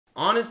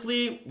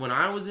Honestly, when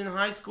I was in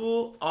high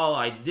school, all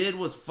I did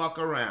was fuck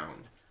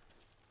around.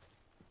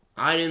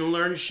 I didn't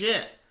learn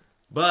shit.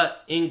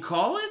 But in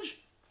college,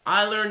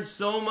 I learned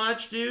so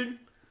much, dude.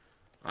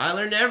 I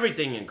learned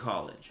everything in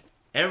college.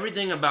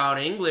 Everything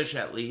about English,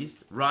 at least.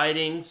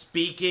 Writing,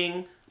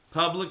 speaking,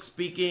 public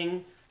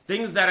speaking.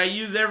 Things that I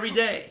use every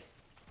day.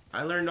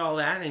 I learned all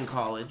that in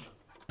college.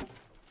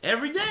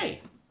 Every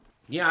day.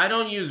 Yeah, I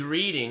don't use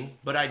reading,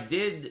 but I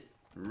did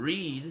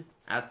read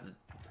at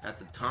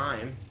the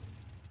time.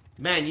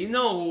 Man, you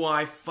know who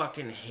I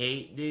fucking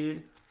hate,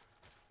 dude?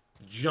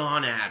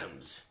 John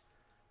Adams.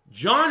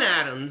 John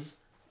Adams,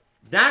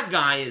 that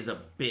guy is a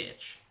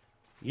bitch.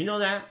 You know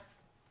that?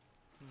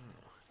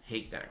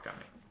 Hate that guy.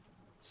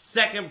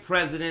 Second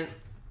president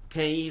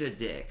can eat a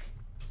dick.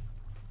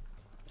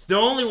 It's the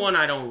only one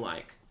I don't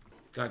like.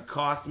 God,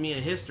 cost me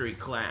a history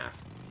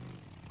class.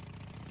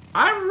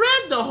 I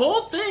read the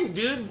whole thing,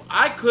 dude.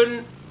 I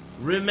couldn't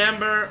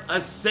remember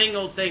a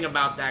single thing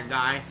about that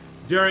guy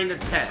during the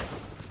test.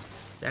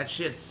 That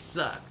shit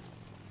sucked.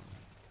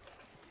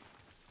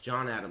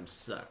 John Adams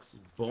sucks.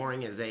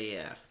 Boring as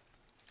AF.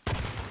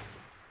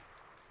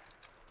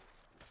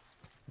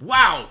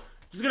 Wow!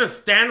 He's gonna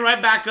stand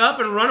right back up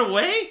and run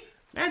away?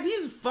 Man,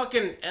 these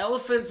fucking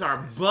elephants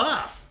are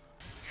buff.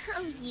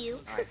 Oh,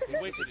 you.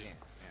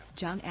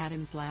 John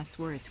Adams' last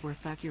words were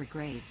 "fuck your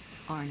grades,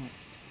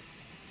 Aris."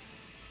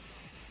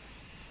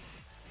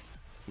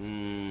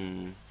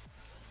 We've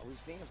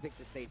seen him pick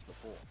the stage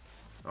before.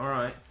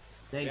 Alright.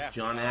 Thanks,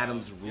 John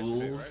Adams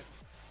Rules. Right?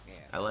 Yeah.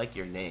 I like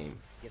your name.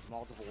 Gets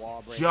multiple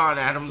wall breaks. John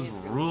Adams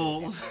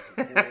Rules.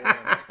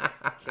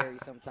 Carry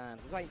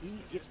sometimes. It's like he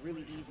gets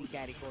really easy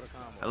caddy quarter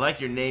combo. I like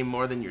your name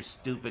more than your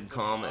stupid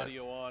comment.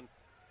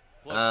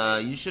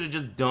 You should have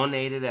just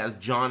donated as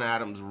John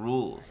Adams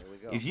Rules.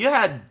 If you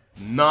had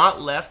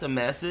not left a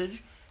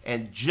message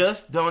and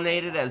just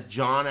donated as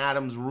John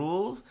Adams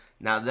Rules,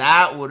 now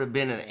that would have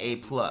been an A+.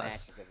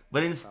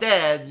 But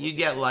instead, you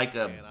get like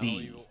a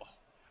B.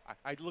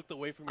 I looked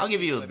away from. I'll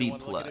give you a B+.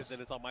 And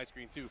it's on my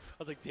screen too. I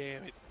was like,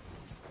 damn it,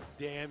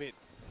 damn it.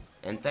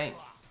 And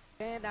thanks.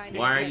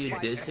 Why are you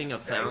dissing a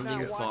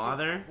founding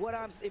father?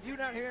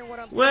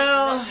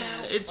 Well,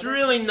 it's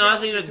really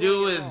nothing to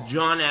do with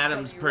John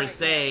Adams per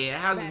se. It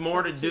has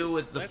more to do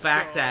with the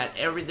fact that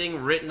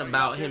everything written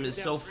about him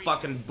is so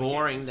fucking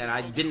boring that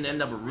I didn't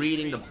end up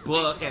reading the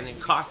book and it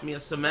cost me a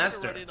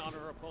semester.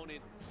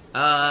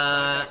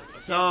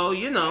 So,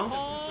 you know.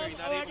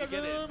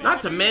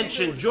 Not to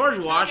mention, George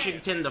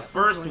Washington, the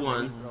first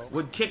one,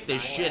 would kick the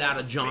shit out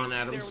of John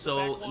Adams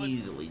so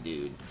easily,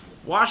 dude.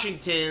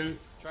 Washington,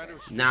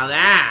 now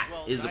that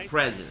is a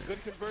president.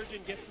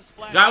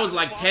 Guy was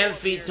like 10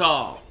 feet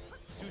tall.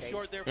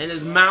 And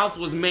his mouth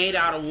was made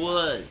out of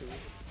wood.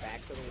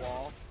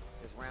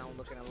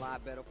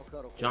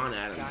 John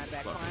Adams is a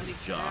fucking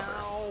jobber.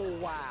 Oh,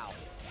 wow.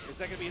 Is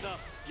that going to be enough?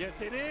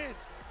 Yes, it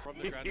is.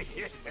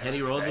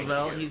 Teddy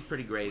Roosevelt, he's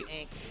pretty great.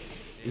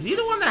 Is he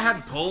the one that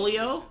had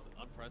polio?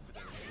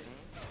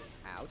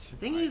 I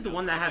think he's the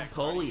one that had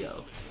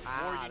polio.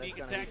 Ah, that's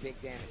gonna be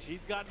big damage.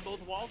 He's gotten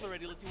both walls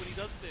already. Let's see what he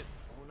does with it.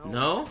 Oh,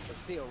 No? But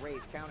still,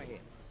 rage, counter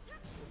hit.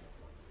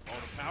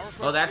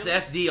 Oh, that's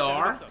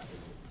FDR?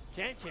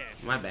 Can.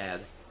 My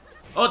bad.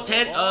 Oh,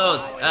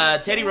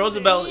 Teddy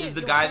Roosevelt is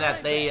the guy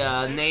that they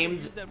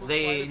named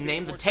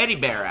the teddy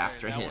bear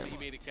after him.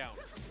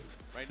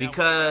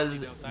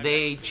 Because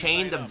they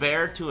chained a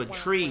bear to a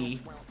tree,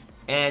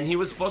 and he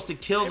was supposed to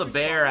kill the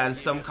bear as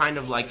some kind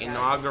of like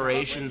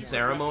inauguration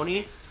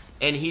ceremony,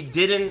 and he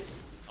didn't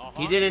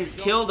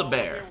kill the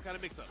bear.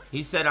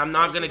 He said, "I'm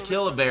not gonna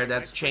kill a bear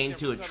that's chained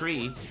to a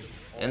tree,"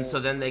 and so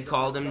then they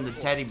called him the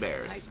teddy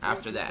bears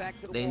after that.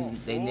 They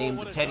named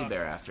the teddy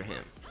bear after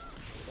him.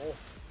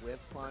 Whip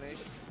punish.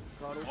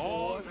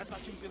 Oh, I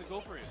thought she was gonna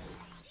go for it.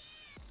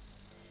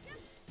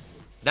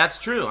 That's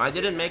true. I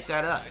didn't make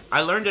that up.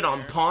 I learned it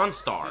on Pawn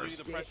Stars.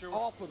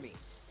 Off of me.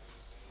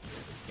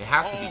 It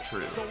has to be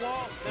true. The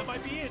wall. That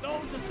might be it. Oh,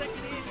 the second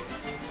hit.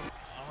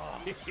 Oh.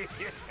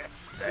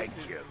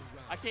 Thank you.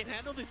 I can't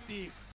handle this, Steve.